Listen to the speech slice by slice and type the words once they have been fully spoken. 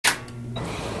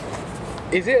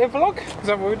Is it a vlog? Is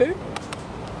that what we do?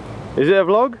 Is it a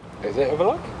vlog? Is it a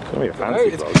vlog? It's gonna be a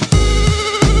fancy vlog.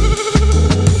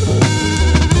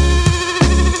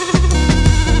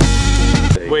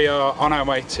 We are on our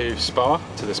way to Spa,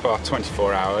 to the Spa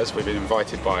 24 hours. We've been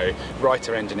invited by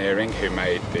Reiter Engineering, who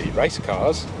made the race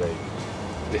cars.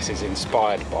 This is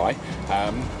inspired by.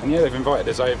 And yeah, they've invited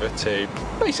us over to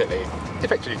basically,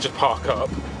 effectively just park up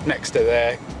next to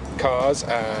their cars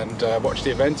and watch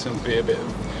the event and be a bit of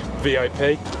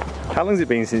VIP. How long has it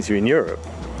been since you're in Europe?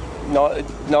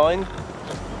 19?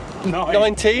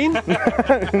 19?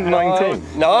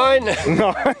 9.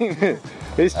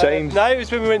 It's changed. No, it was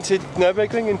when we went to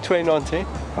Nürburgring in 2019.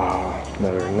 Oh,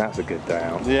 Nürburgring, that's a good day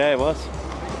out. Yeah, it was.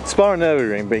 Spa and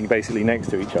Nürburgring being basically next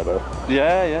to each other.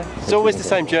 Yeah, yeah. It's always the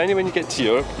same journey when you get to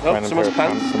Europe. Oh, someone's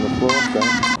pants on the floor.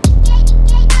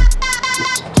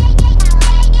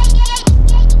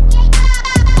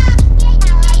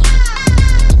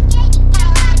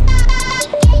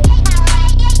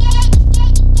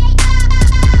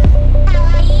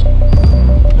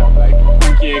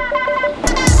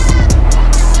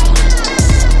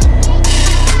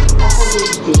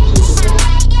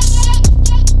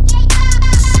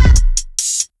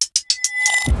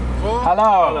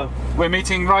 Hello. We're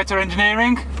meeting Reiter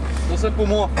Engineering. C'est pour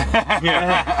moi.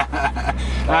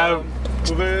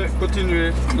 Vous pouvez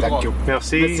continuer. Thank you.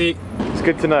 Merci. Merci. It's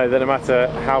good to know that no matter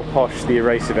how posh the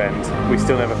race event, we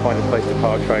still never find a place to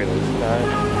park trailers. No.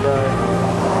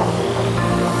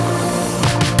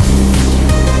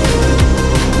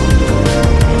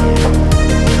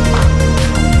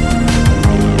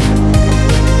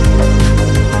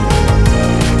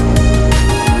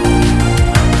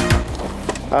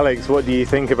 Alex, what do you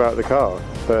think about the car?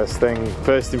 First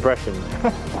impression.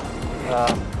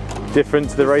 Different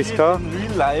to the race car? In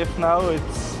real life now,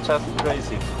 it's just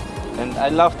crazy. And I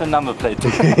love the number plate.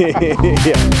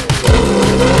 Yeah.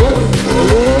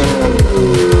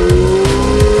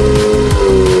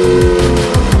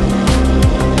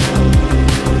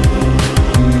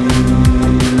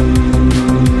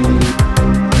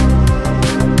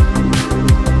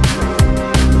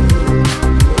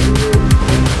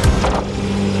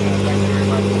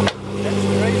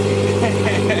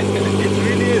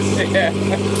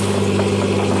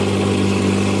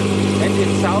 And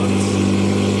it sounds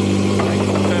like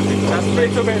perfect. Just a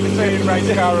little bit between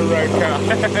race car and road car. We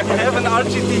have an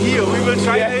RGT here, we will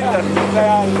try later. They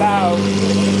are loud.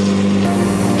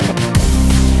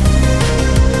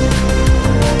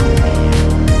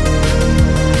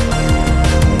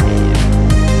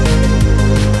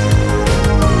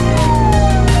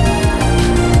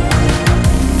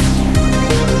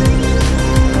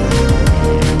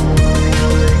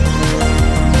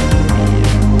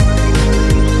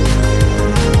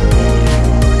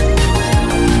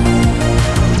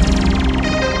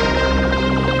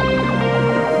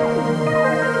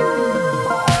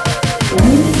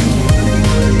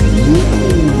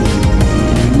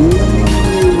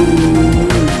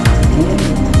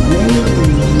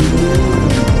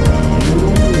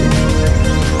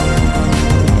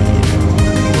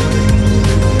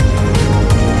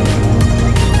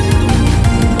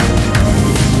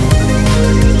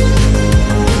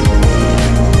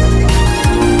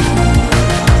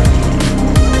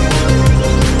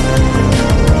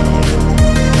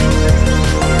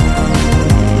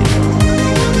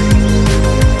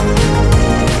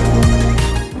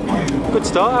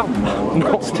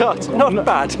 Start. Not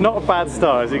bad. Not a bad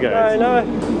start as it goes. No.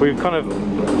 We've kind of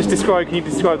just described. Can you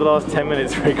describe the last 10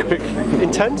 minutes very quickly?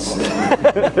 Intense.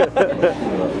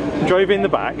 Drove in the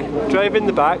back. Drove in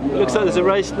the back. Looks like there's a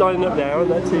race lining up now on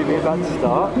that TV about to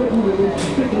start.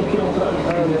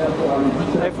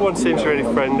 Everyone seems really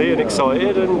friendly and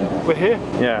excited, and we're here.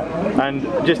 Yeah. And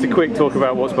just a quick talk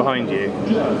about what's behind you,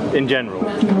 in general.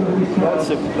 Lots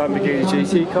of Lamborghini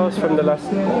GT cars from the last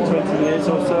 20 years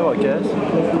or so, I guess.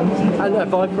 And a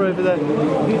Viper over there.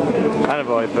 And a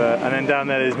Viper. And then down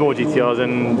there there's more GTRs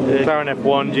and McLaren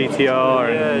F1 GTR.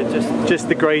 And yeah, just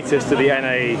the greatest of the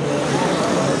NA.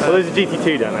 Well, there's a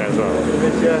GT2 down there as well.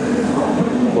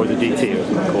 Yeah. Or the GT, as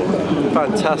it's called.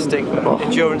 Fantastic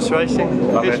endurance racing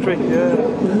history. Yeah.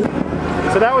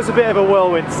 So that was a bit of a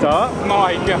whirlwind start.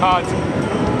 My God.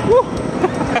 Woo.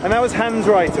 And that was Hans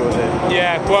Reiter, was it?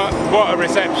 Yeah, what a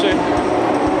reception.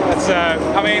 That's,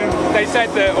 I mean, they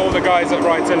said that all the guys at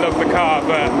Reiter love the car,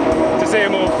 but to see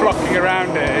them all flocking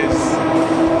around it is,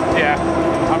 yeah,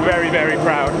 I'm very, very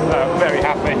proud, very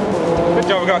happy. Good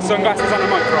job, we've got sunglasses and a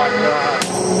mic right.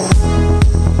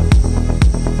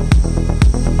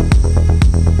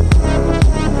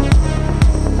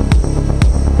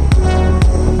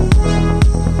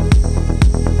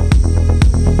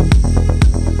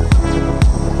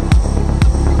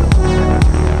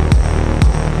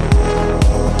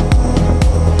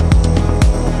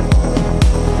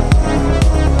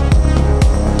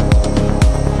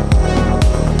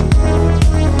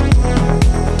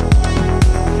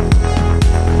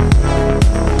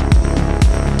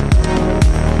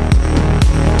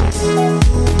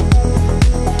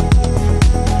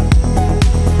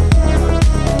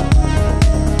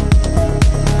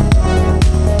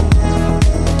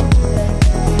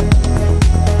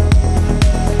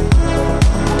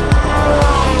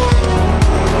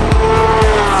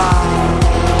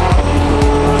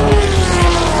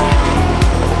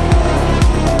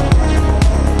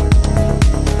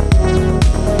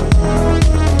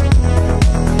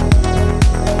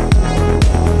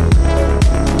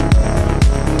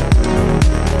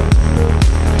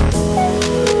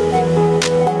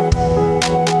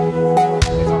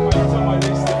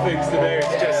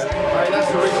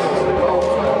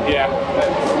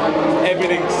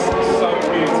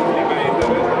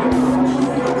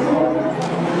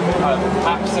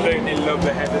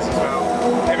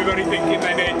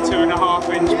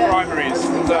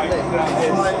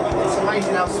 It's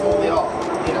amazing how small they are,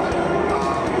 you know.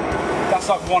 That's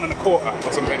like 1 1/4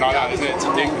 or something like that, isn't it?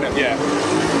 Yeah.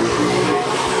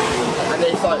 And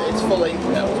it's full ink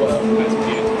now as well.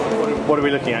 What are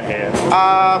we looking at here?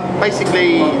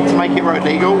 Basically, to make it road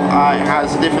legal, it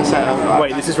has a different set of...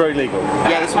 Wait, this is road legal?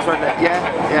 Yeah, this one's road legal.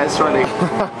 Yeah, it's road legal.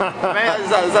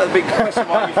 Is that a big question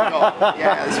mark you forgot?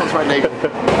 Yeah, this one's road legal.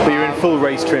 But you're in full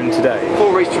race trim today?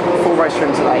 Full race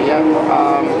trim today, yeah.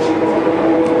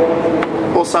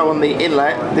 Also on the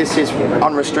inlet, this is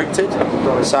unrestricted,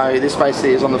 so this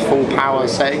basically is on the full power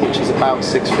setting, which is about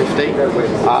 650,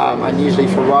 and usually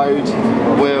for road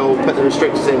we'll put the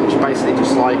restrictors in, which are basically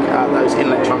just like those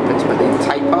inlet trumpets but they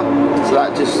taper, so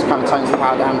that just kind of tones the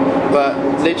power down. But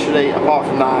literally apart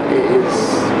from that, it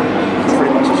is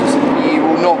pretty much just, you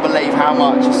will not believe how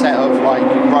much a set of like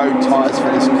road tyres for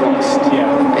this cost. Yeah,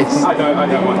 I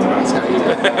don't want to ask.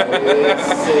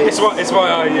 It's why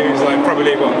I use like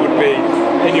probably what would be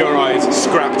in your eyes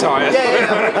scrap tyres.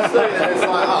 It's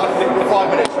like 5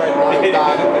 minutes road ride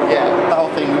done. Yeah, the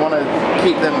whole thing, we want to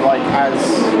keep them like as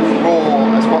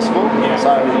raw as possible. Yeah.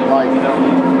 So like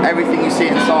everything you see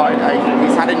inside,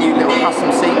 he's had a new little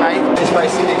custom seat made. It's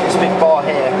basically this big bar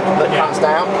here that comes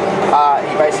down.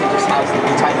 He basically just has the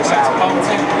containers out.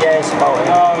 Yeah, it's bolted.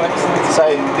 Oh, excellent. So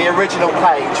the original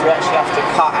cage we actually have to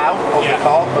cut out of the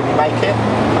car when we make it,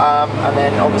 and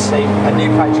then obviously a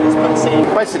new cage is put in.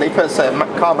 Basically put a set of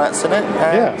car mats in it,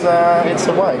 and it's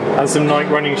away. And some Nike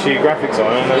running shoe graphics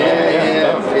on it.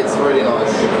 Yeah, it's really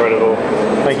nice. Incredible.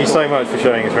 Thank you so much for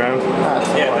showing us around.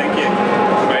 Yeah, thank you.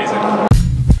 Amazing.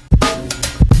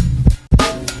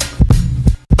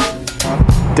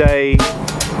 Day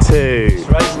 2. It's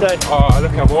race day. Oh,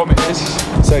 look how warm it is.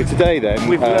 So today then,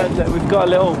 We've got a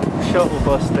little shuttle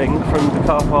bus thing from the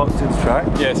car park to the track.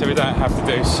 Yeah, so we don't have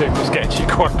to do super sketchy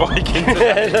quad biking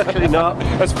today. Luckily not.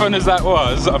 As fun as that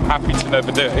was, I'm happy to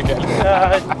never do it again.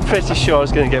 I'm pretty sure I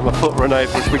was going to get my foot run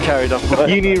over if we carried on.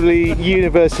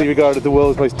 universally regarded the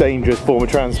world's most dangerous form of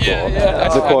transport.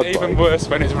 As a quad bike. Even worse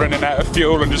when it's running out of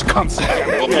fuel and just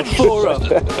constantly. Four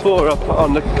up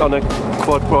on a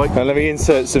quad bike. Now let me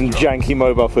insert some janky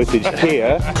mobile footage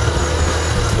here.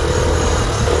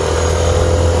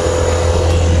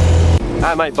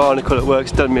 Our mate Barnacle at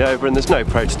work's done me over and there's no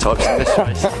prototypes in this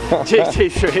race.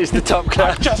 GT3 is the top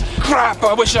class. Just crap,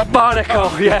 I wish I'd...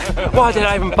 Barnacle, yeah. Why did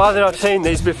I even bother? I've seen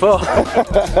these before.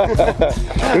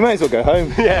 We might as well go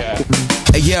home. Yeah.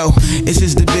 Hey yo, this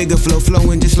is the bigger flow,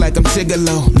 flowing just like I'm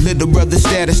Tigolo. Little brother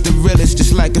status, the realest,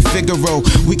 just like a Figaro.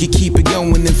 We could keep it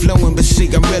going and flowing, but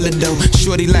see, I'm realer though.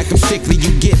 Shorty like I'm sickly,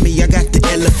 you get me, I got the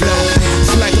illa flow.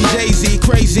 It's like I'm Jay-Z,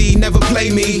 crazy, never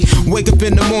play me. Wake up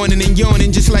in the morning and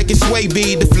yawning just like it's Sway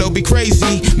B. The flow be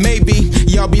crazy, maybe,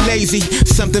 y'all be lazy.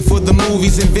 Something for the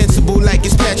movies, invincible like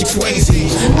it's Patrick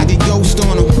Swayze. I get ghost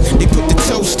on them, they put the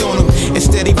toast on them.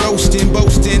 Instead he roasting,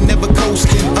 boasting, never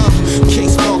coasting.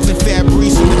 Case marks and fabric. On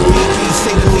the beat,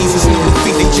 say the least, it's no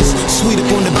defeat, they just sweet up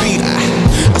on the beat.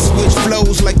 I switch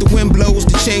flows like the wind blows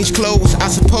to change clothes, I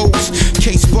suppose.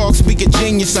 K-Sparks, be a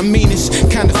genius, I mean it's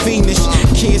kinda fiendish.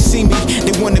 Can't see me,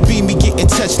 they wanna be me, get in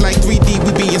touch like 3D,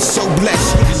 we being so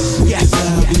blessed. We can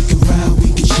vibe, we can ride,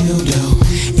 we can chill though.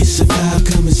 It's a vibe,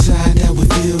 come inside, how we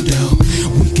feel though.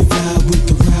 We can vibe, we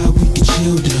can ride, we can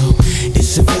chill though.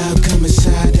 It's a vibe, come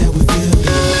inside, how we feel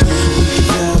though. We can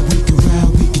vibe, we can ride,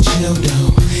 we can chill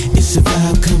though. It's a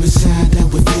vibe, come inside, how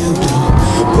we feel though.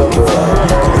 We can vibe, we can ride, we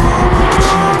can chill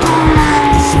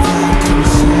though. It's a vibe, come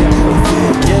inside, how we feel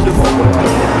though.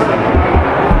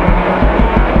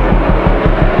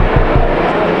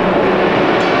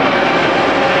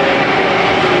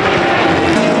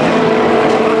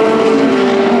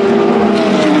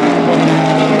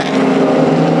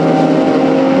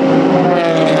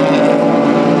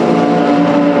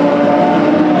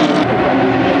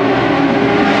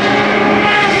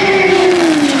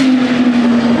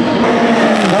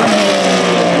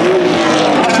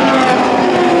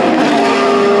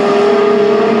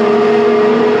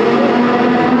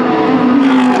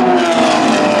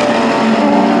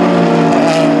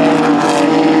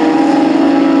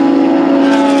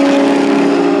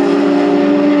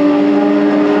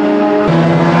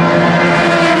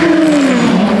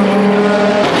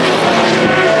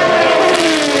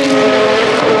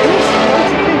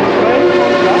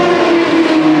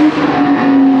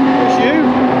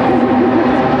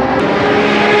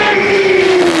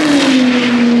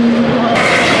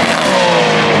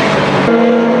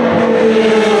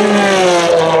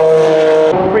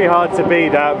 To be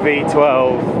that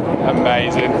V12.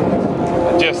 Amazing.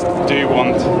 I just do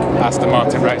want Aston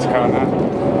Martin race car now.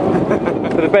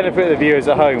 For the benefit of the viewers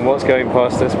at home, what's going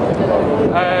past us?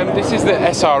 This is the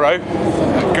SRO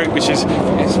group, which is,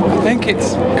 I think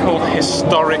it's called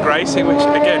historic racing, which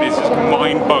again is just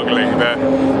mind-boggling that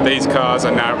these cars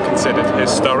are now considered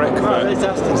historic. Well, it's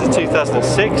Aston's in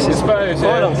 2006. I suppose,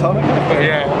 quite a long time ago. But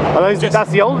yeah. Are those,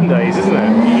 that's the olden days, isn't it?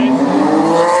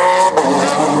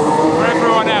 For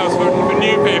everyone else, for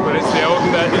new people, it's the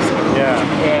olden days.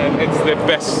 Yeah. It's the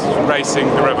best racing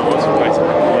there ever was, basically.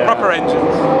 Yeah. Proper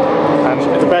engines. And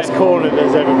the best corner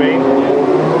there's ever been.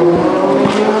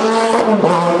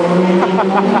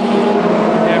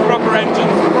 Yeah, proper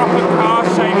engines, proper car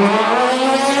shape.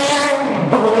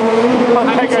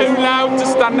 And too loud to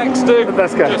stand next to.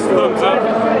 Let's go. Just thumbs up.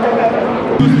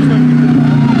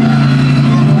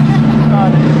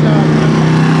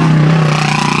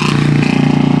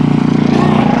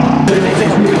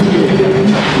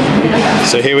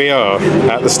 So here we are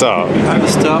at the start. At the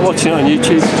start, watching it on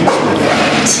YouTube.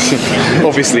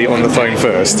 Obviously on the phone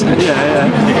first. Yeah.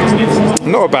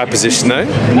 Not a bad position though.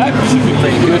 No, it should be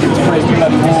pretty good. It's pretty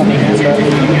bloody warm in here, so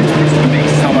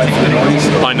can't wait for the noise.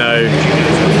 I know.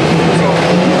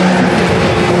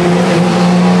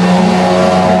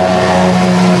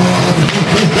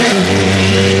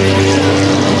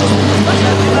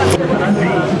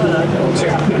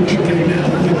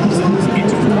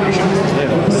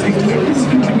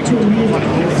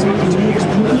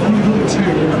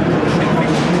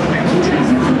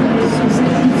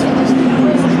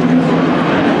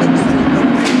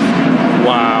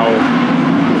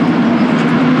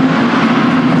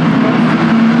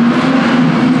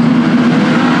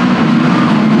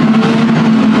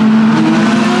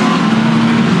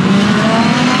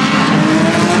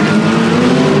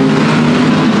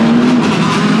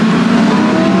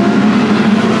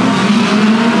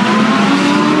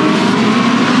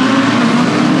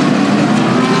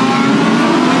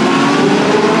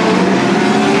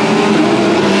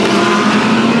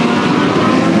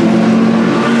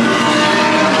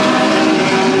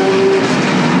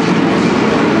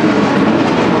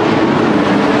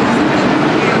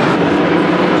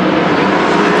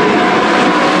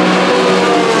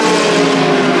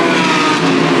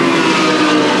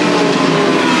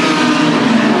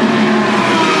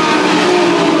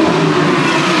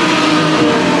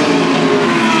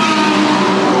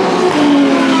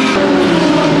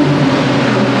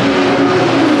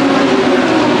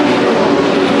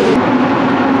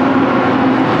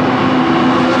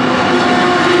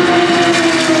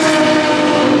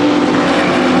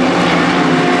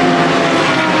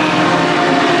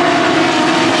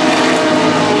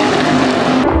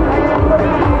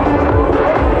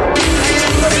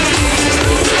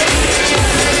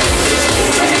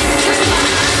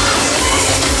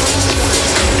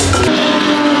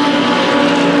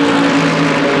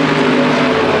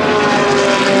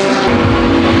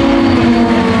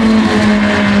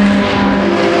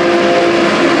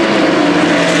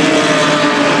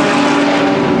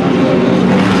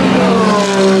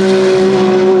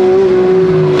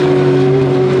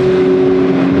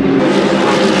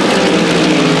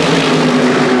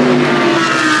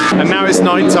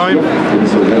 Night time. No,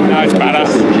 it's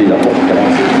badass.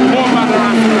 More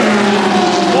badass.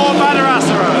 More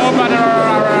Badarassera. More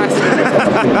badass.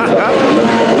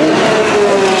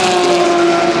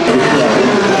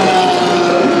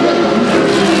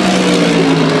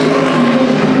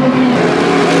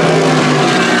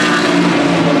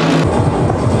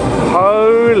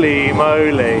 Holy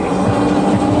moly.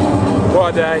 What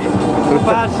a day. Not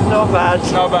bad. Not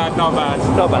bad. Not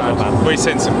bad. We've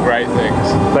seen some great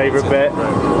things. Favourite bit?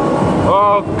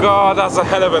 Oh God, that's a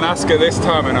hell of an ask at this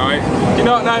time of night. Do you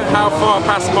not know how far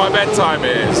past my bedtime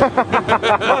it is?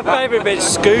 My favourite bit's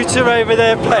Scooter over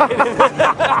there playing.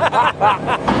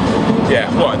 Yeah,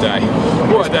 what a day.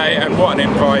 What a day and what an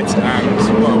invite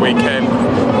and what a weekend.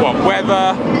 What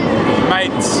weather,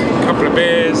 mates, a couple of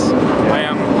beers. I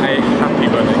am a happy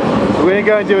bunny. We're going to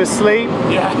go and do a sleep.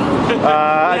 Yeah.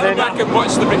 And then back and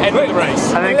watch the end of the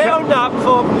race. And then a little nap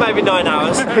for maybe 9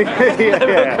 hours.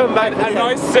 yeah. Come back. A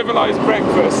nice civilised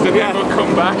breakfast and then we'll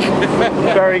come back.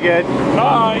 Very good.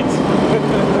 Night.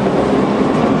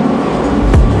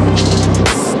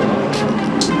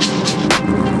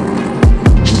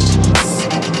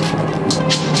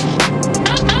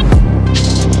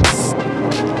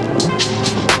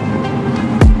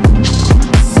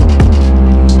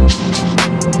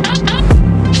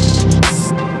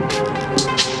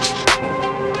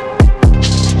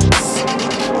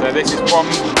 This is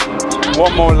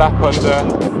one more lap under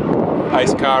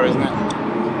pace car, isn't it?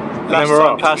 Last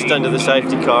time passed under the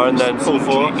safety car and then full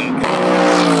force.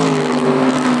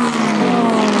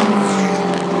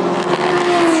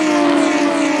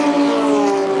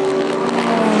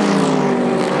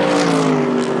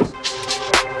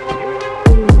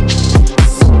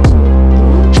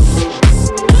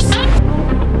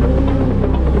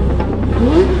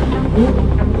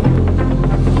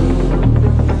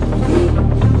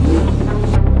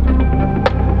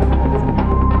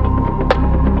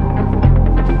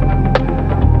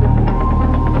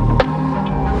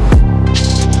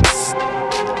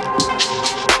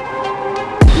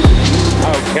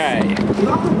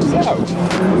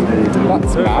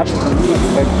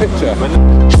 picture.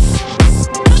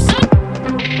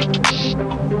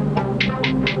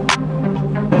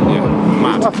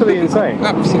 Mad. Absolutely insane.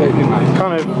 Absolutely mad.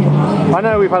 Kind of, I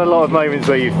know we've had a lot of moments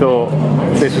where you thought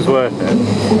this was worth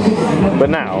it, but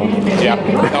now, yeah,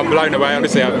 I'm blown away.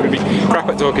 Honestly, I would be crap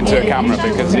at talking to a camera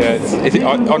because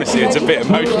honestly, it's a bit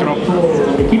emotional.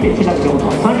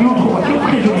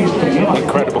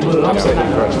 Incredible, absolutely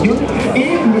incredible.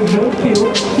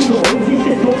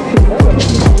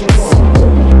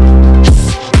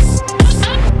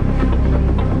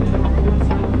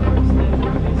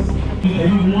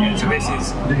 So this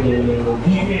is,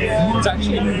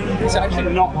 it's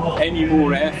actually not any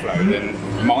more airflow than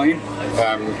mine.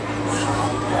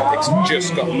 It's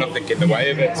just got nothing in the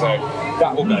way of it, so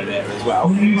that will go there as well.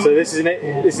 So this is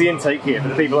the intake here for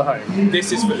the people at home.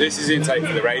 This is the intake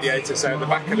for the radiator. So at the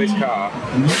back of this car,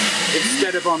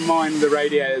 instead of on mine the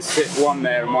radiators sit one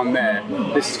there and one there,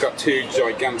 this has got two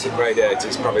gigantic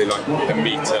radiators, probably like a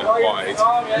metre wide,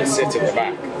 that sit at the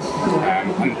back.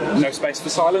 And no space for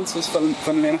silencers,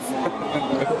 funnily enough.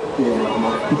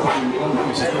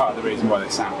 Which is part of the reason why they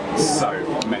sound so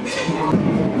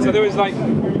mental. So there was like,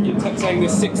 you're saying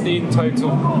there's 16 total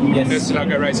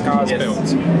Murcielago race cars built?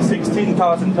 16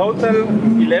 cars in total,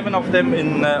 11 of them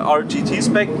in RGT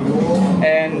spec,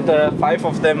 and 5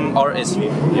 of them RSV.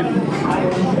 Yeah.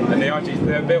 And the RGT,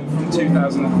 they're built from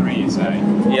 2003, you say?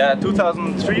 Yeah,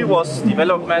 2003 was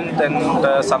development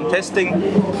and some testing,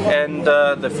 and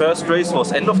the first race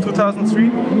was end of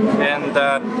 2003, and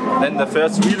then the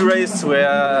first real race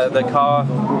where the car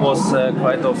was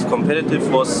quite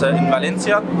competitive was in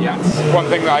Valencia. Yeah, one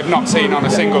thing that I've not seen on a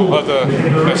single other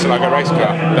Murcielago race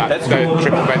car, that's the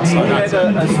triple vents like that. We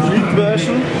had a street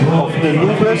version of the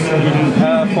louvers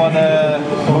for the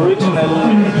original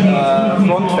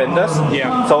front fenders.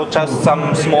 Yeah. So just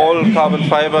some small carbon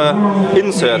fiber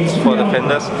inserts for the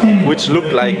fenders, which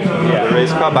look like the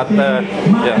race car, but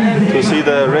to see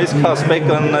the race car spec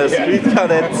on a street car,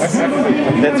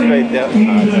 that's great. Yeah.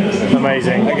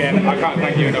 Amazing. Again, I can't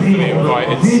thank you enough for the invite.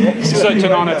 It's such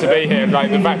an honour to be here. Like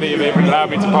the fact that you've even allowed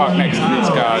me to park next to these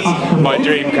cars, my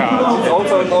dream cars. It's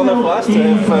also an honour for us to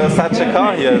have such a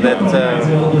car here. That's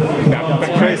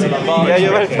crazy. Yeah,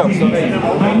 you're welcome.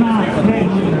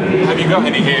 Have you got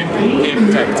any ear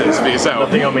protectors for yourself?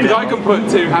 Nothing on me now. Because I can put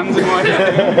two hands in my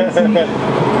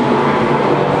head.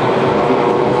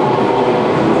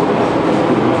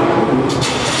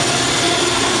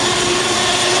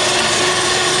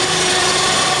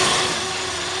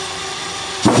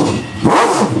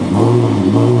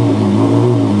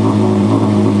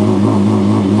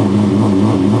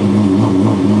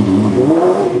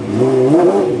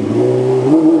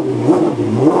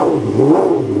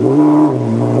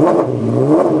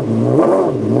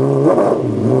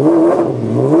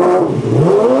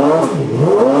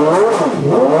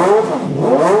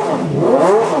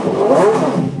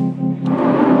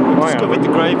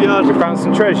 We found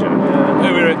some treasure.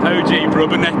 We're at OG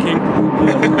rubbernecking.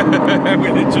 We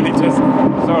literally just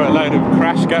saw a load of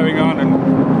crash going on and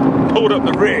pulled up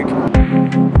the rig.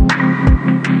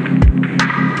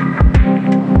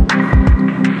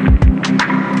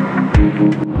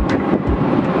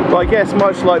 But I guess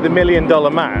much like the $1 Million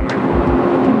Man,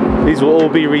 these will all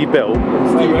be rebuilt.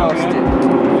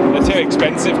 They're too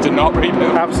expensive to not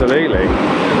rebuild. Absolutely.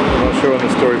 I'm not sure on the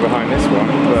story behind this one,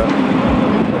 but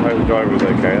I hope the driver was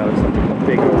okay. That looks like a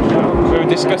big old shot. We were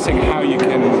discussing how you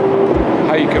can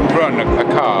run a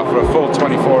car for a full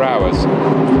 24 hours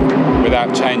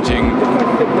without changing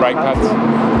brake pads.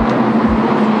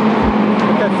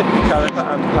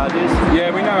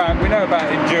 Yeah, we know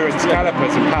about endurance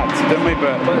calipers and pads, don't we?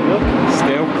 But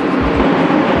still.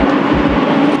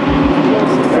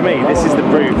 For me, this is the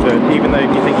proof that even though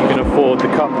you think you can afford the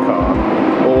cup car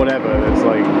or whatever, that's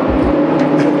like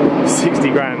 60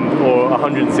 grand or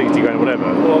 160 grand, whatever,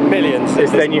 or millions,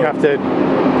 it's then you have to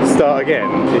start again.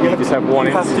 If you just have one.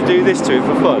 You have to do this to it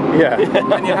for fun. Yeah.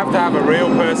 And you have to have a real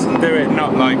person do it,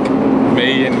 not like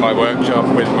me in my workshop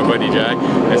with my buddy Jay.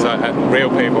 It's like real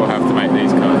people have to make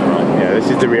these cars, right? Yeah, this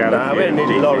is the reality. Nah, we don't need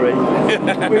a lorry.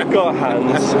 We've got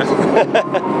hands.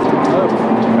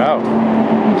 Oh.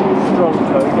 Strong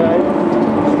toe game.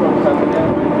 Strong coming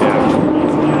out.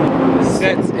 Yeah.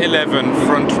 Set 11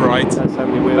 front right. That's how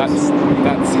many wheels.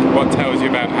 That's what tells you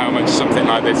about how much something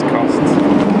like this costs.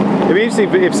 It'd be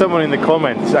interesting if someone in the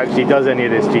comments actually does any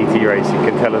of this GT racing,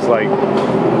 can tell us like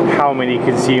how many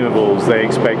consumables they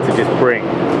expect to just bring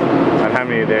and how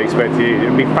many they expect to use.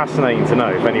 It'd be fascinating to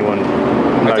know if anyone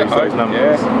knows those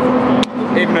numbers.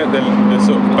 Yeah. Even at the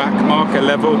sort of back marker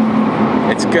level,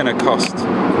 it's gonna cost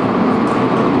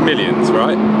millions,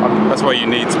 right? That's why you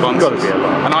need sponsors. Gotta be a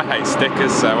lot. And I hate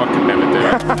stickers, so I could never do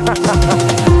it.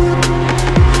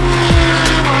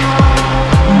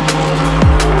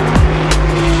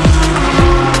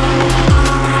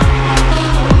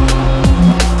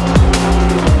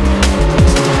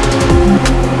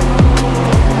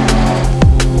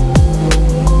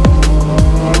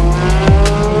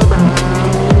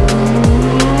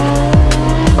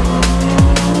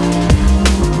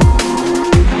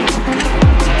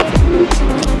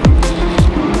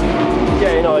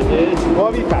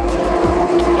 What have you found?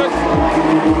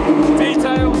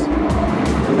 Details,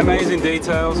 amazing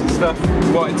details and stuff.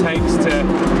 What it takes to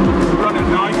run at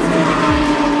night.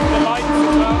 The lights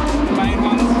as well, the main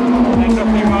ones. They're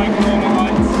nothing like normal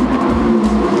lights.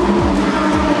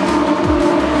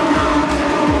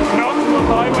 Not the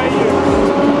highway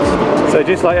use. So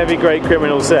just like every great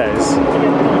criminal says,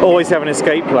 always have an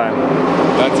escape plan.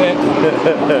 That's it.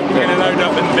 We're going to load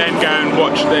up and then go and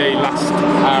watch the last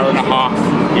hour and a half.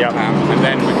 Yep. And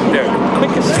then we can do a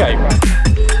quick escape.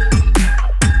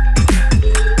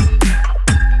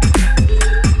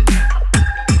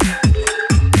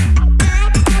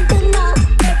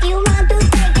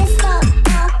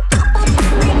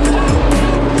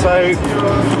 So,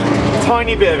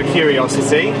 tiny bit of a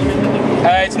curiosity.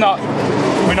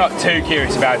 We're not too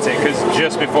curious about it because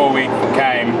just before we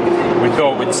came, we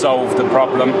thought we'd solved the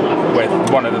problem with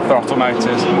one of the throttle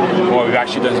motors. What we've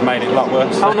actually done is made it a lot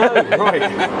worse. Oh no, right.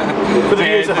 For the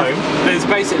viewers at home. There's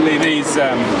basically these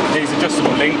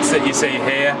adjustable links that you see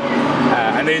here,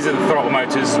 and these are the throttle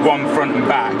motors, one front and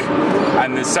back.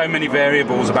 And there's so many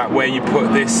variables about where you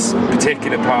put this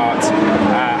particular part,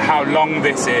 how long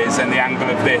this is and the angle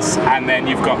of this, and then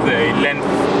you've got the length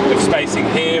of spacing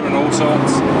here and all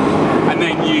sorts. And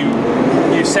then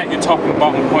you set your top and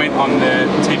bottom point on the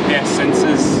TPS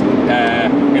sensors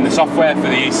in the software for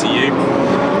the ECU.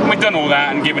 And we've done all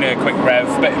that and given it a quick rev,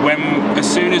 but as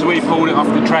soon as we pulled it off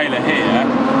the trailer here,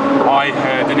 I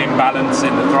heard an imbalance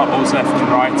in the throttles left and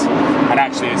right, and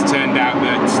actually it's turned out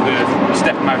that the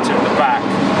step motor at the back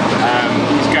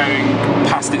is going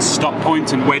past its stop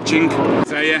point and wedging.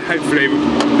 So yeah, hopefully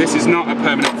this is not a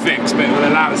permanent fix, but it will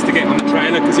allow us to get on the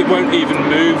trailer because it won't even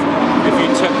move if you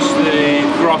touch the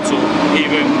throttle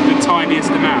even the tiniest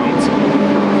amount.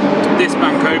 This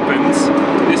bank opens,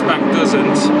 this bank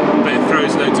doesn't, but it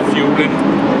throws loads of fuel in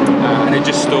and it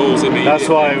just stalls immediately. That's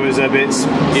why it was a bit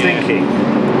stinky.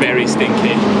 Yeah, very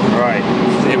stinky. Right.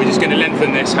 So yeah, we're just going to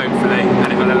lengthen this hopefully,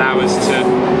 and it will allow us to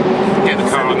get the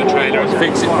car on the trailer and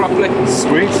fix it properly.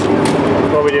 Sweet.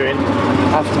 What are we doing?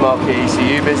 Aftermarket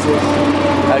ECU business,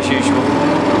 as usual.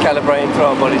 Calibrating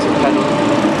throttle bodies and pedals.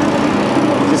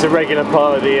 It's a regular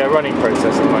part of the running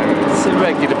process at the moment. It's a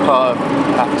regular part of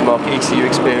aftermarket ECU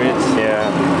experience. Yeah.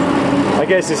 I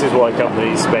guess this is why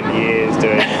companies spend years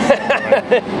doing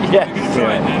it. Yeah.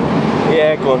 Try it now.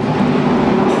 Yeah, go on.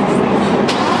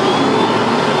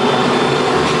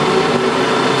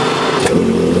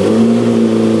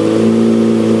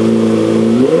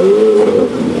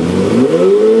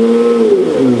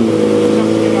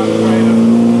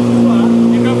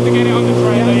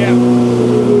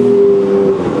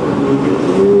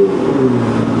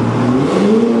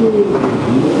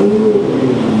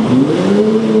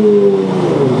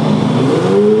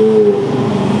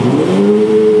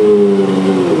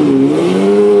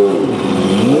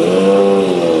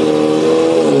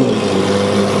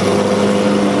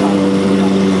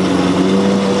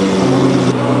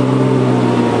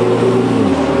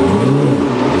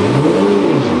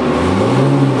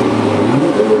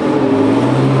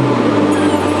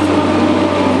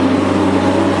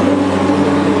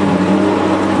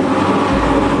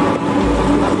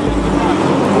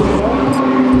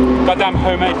 Goddamn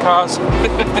homemade cars.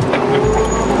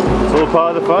 It's all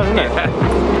part of the fun, isn't it? Yeah.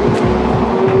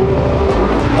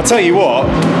 I'll tell you what,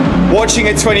 watching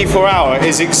a 24-hour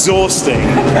is exhausting.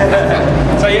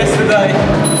 So yesterday,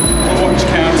 my watch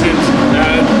counted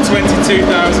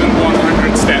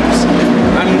 22,100 steps,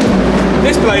 and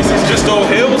this place is just all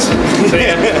hills. So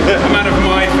yeah, a man of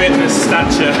my fitness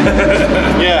stature.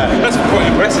 Yeah. That's quite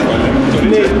impressive, I think.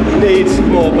 Needs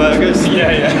more burgers.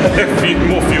 Yeah,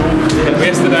 more fuel.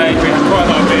 Yesterday we had quite a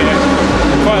lot of beer,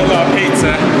 quite a lot of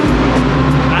pizza.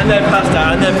 And then pasta,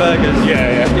 and then burgers.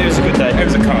 Yeah. It was a good day. It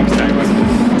was a carbs day, wasn't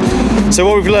it? So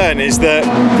what we've learned is that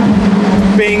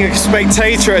being a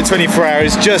spectator at 24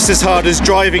 hours is just as hard as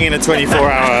driving in a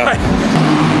 24-hour.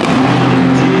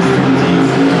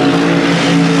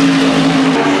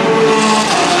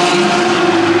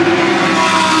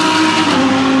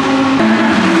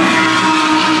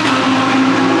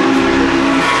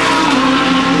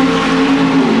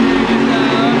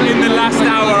 In the last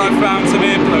hour I've found some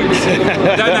earplugs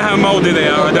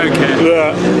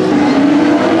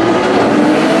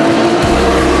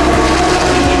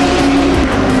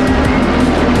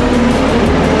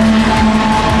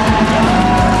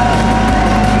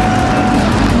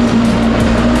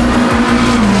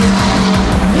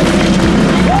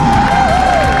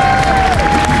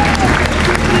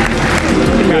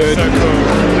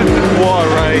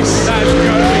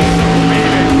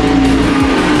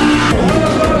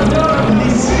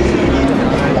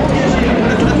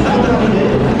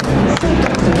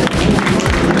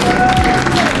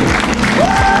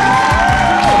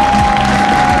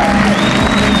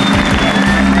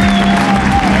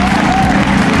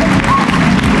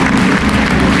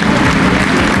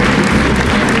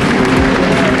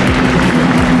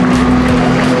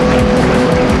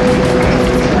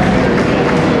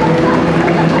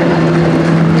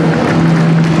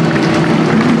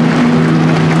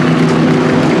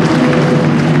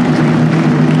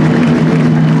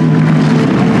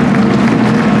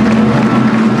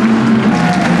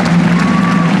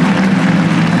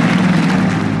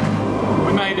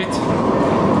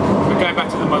going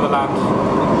back to the motherland.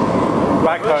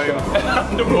 Back home.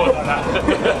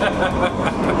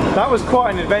 That was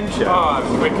quite an adventure. Oh, it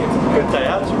was wicked. Good day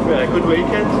out, good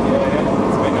weekend.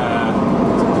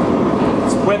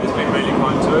 Weather's been really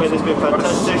kind to us. Weather's been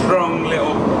fantastic. Got a strong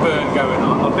little burn going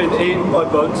on. I've been eating my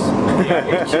bugs.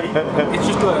 It's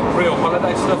just like real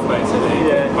holiday stuff basically.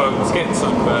 Yeah. Bugs, getting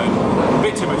sunburned, a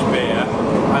bit too much beer,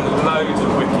 and loads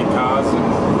of wicked cars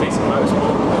and decent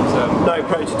motorsport. No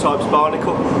prototypes,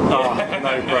 Barnacle. Oh,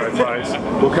 no prototypes.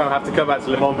 We'll have to come back to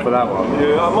Le Mans for that one.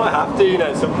 Yeah, I might have to, you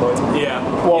know, at some point. Yeah.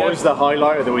 What was the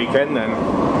highlight of the weekend then?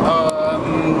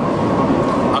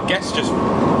 I guess just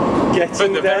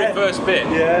Getting the there. very first bit,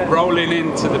 Yeah. rolling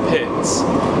into the pits.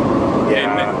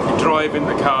 Driving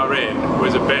the car in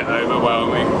was a bit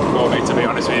overwhelming for me, to be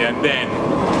honest with you. And then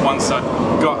once I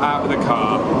got out of the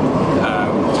car,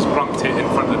 just plonked it in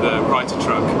front of the Reiter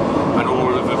truck, and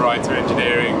all of the Reiter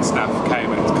Engineering staff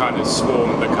came and kind of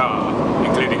swarmed the car,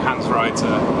 including Hans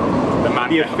Reiter, the man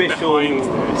The official, behind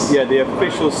this. yeah, the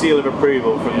official seal of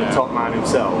approval from the top man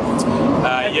himself.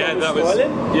 Yeah, that was.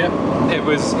 Yeah, it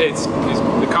was. It's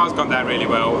the car's gone down really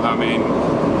well. I mean,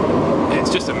 it's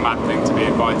just a mad thing to be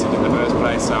invited in the first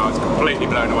place, so I was completely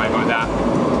blown away by that.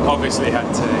 Obviously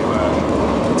had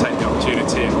to take the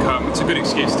opportunity and come. It's a good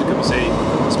excuse to come see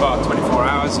Spa 24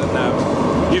 hours,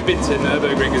 and you've been to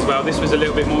Nürburgring as well. This was a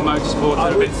little bit more motorsport.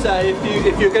 I would say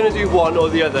if you're going to do one or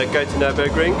the other, go to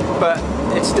Nürburgring, but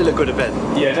it's still a good event.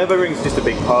 Yeah, Nürburgring's just a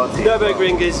big party.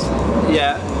 Nürburgring is,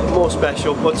 yeah, more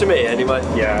special, well, to me anyway.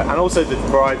 Yeah, and also the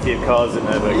variety of cars at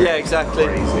Nürburgring. Yeah, exactly.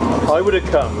 Crazy. I would have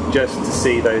come just to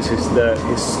see those the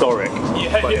historic.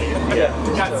 Yeah,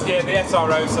 That's, the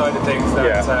SRO side of things.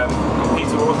 That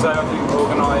Peter Auto, I think,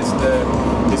 organised the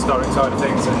historic side of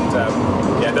things, and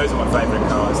yeah, those are my favourite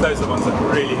cars. Those are the ones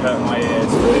that really hurt my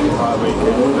ears for the entire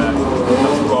weekend.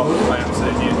 That's what I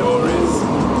absolutely adore is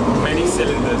many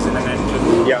cylinders in an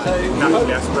engine. Yeah.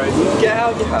 Naturally aspirated. Get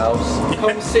out of your house,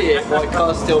 come see it, why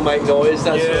cars still make noise,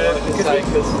 that's what I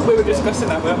can say. We were discussing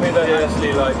that, weren't we? That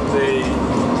actually, like,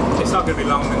 it's not going to be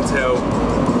long until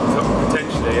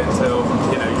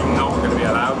you know, you're not going to be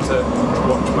allowed to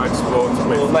watch motorsport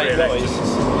with real engines.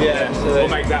 Yeah, or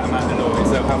make that amount of noise.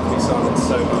 They'll have to be silenced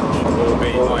so much, or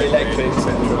be electric,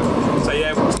 etc. So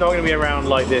yeah, it's not going to be around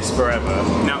like this forever.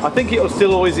 No. I think it'll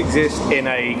still always exist in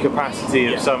a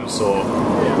capacity of some sort,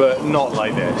 but not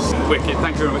like this. Wicked.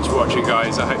 Thank you very much for watching,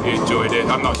 guys. I hope you enjoyed it.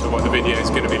 I'm not sure what the video is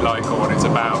going to be like or what it's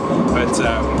about, but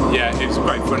yeah, it was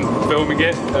great fun filming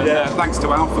it. And, thanks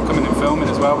to Al for coming and filming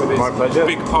as well with his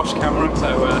big posh camera. So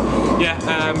yeah,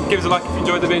 give us a like if you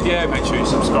enjoyed the video. Make sure you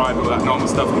subscribe, all that normal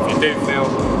stuff. If you do feel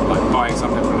like buying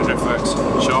something from the Driftworks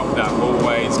shop, that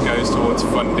always goes towards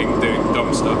funding doing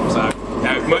dumb stuff. So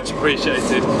much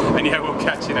appreciated, and yeah, we'll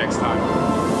catch you next time.